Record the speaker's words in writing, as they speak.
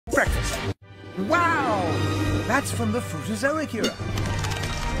Wow! That's from the Fruitozoic era.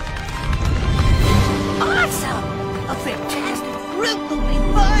 Awesome! A fantastic Fruit Loopy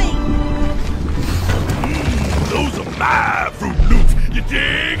find! Those are my Fruit Loops, you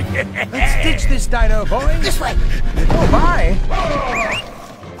dig? Let's ditch this dino, boys. This way! Oh, my!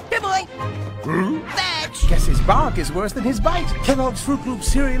 Here, boy! Fetch! Guess his bark is worse than his bite. Kellogg's Fruit Loop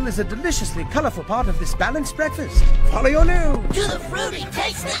cereal is a deliciously colorful part of this balanced breakfast. Follow your nose. To the fruity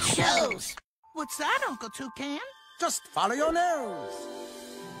taste that shows! What's that, Uncle Toucan? Just follow your nose.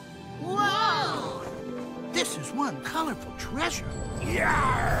 Whoa! This is one colorful treasure.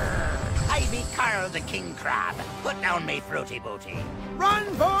 Yarr! I be Carl the King Crab. Put down me fruity booty. Run,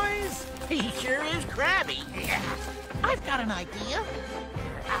 boys! He sure is crabby. I've got an idea.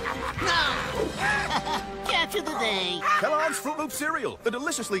 No! Catch of the day. Kellogg's Fruit Loop cereal, the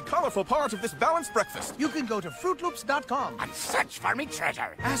deliciously colorful part of this balanced breakfast. You can go to fruitloops.com And search for me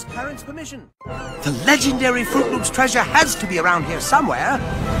treasure. ask parents' permission. The legendary Fruit Loops treasure has to be around here somewhere.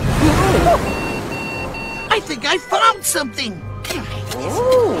 I think I found something.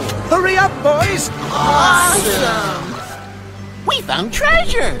 Hurry up, boys! Awesome! We found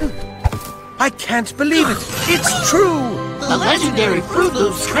treasure! I can't believe it. It's true. The legendary Fruit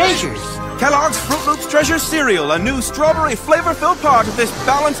Loops treasures. Kellogg's Fruit Loops Treasure cereal, a new strawberry flavor-filled part of this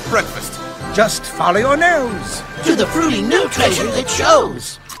balanced breakfast. Just follow your nose. To the fruity new treasure that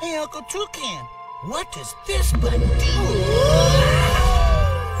shows. Hey, Uncle Toucan, what does this button do?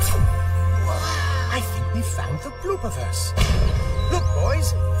 I think we found the blooperverse. Look,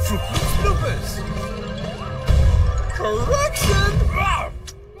 boys, Fruit Loops bloopers. Correction!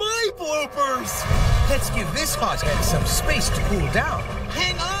 My bloopers! Let's give this hothead some space to cool down.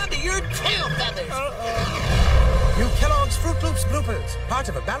 Hang on to your tail feathers. New Kellogg's Fruit Loops bloopers, part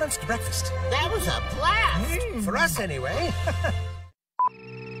of a balanced breakfast. That was a blast. For us, anyway.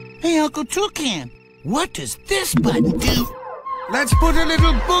 Hey, Uncle Toucan, what does this button do? Let's put a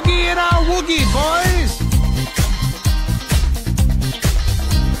little boogie in our woogie, boys.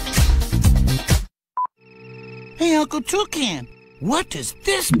 Hey, Uncle Toucan, what does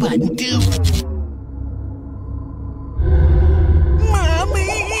this button do? Mommy!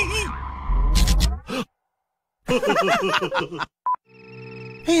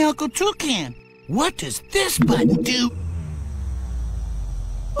 Hey, Uncle Toucan, what does this button do?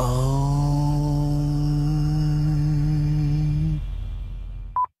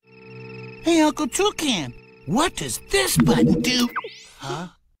 Hey, Uncle Toucan, what does this button do? Huh?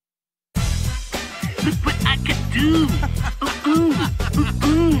 Look what I could do!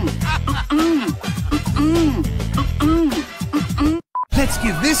 Let's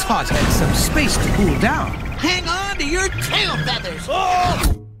give this hothead some space to cool down. Hang on to your tail feathers!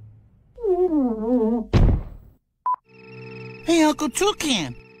 Hey, Uncle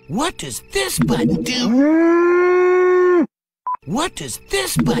Toucan, what does this button do? What does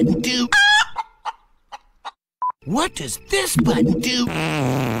this button do? What does this button do?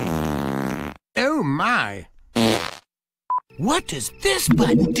 Oh, my. What does this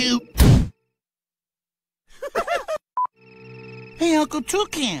button do? Hey, Uncle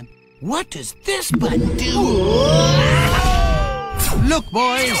Toucan, what does this button do? Look,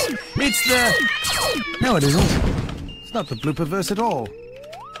 boys, it's the... No, it isn't. It's not the blooperverse at all.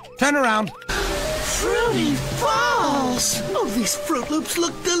 Turn around. Fruity balls! Oh, these Fruit Loops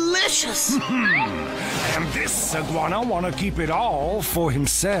look delicious! And this iguana wanna keep it all for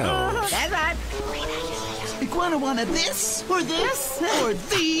himself. That's right. Iguana wanted this, or this, or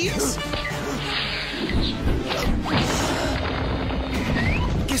these.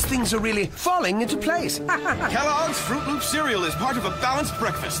 Guess things are really falling into place. Kellogg's Fruit Loop cereal is part of a balanced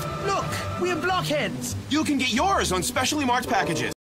breakfast. Look, we're blockheads. You can get yours on specially marked packages.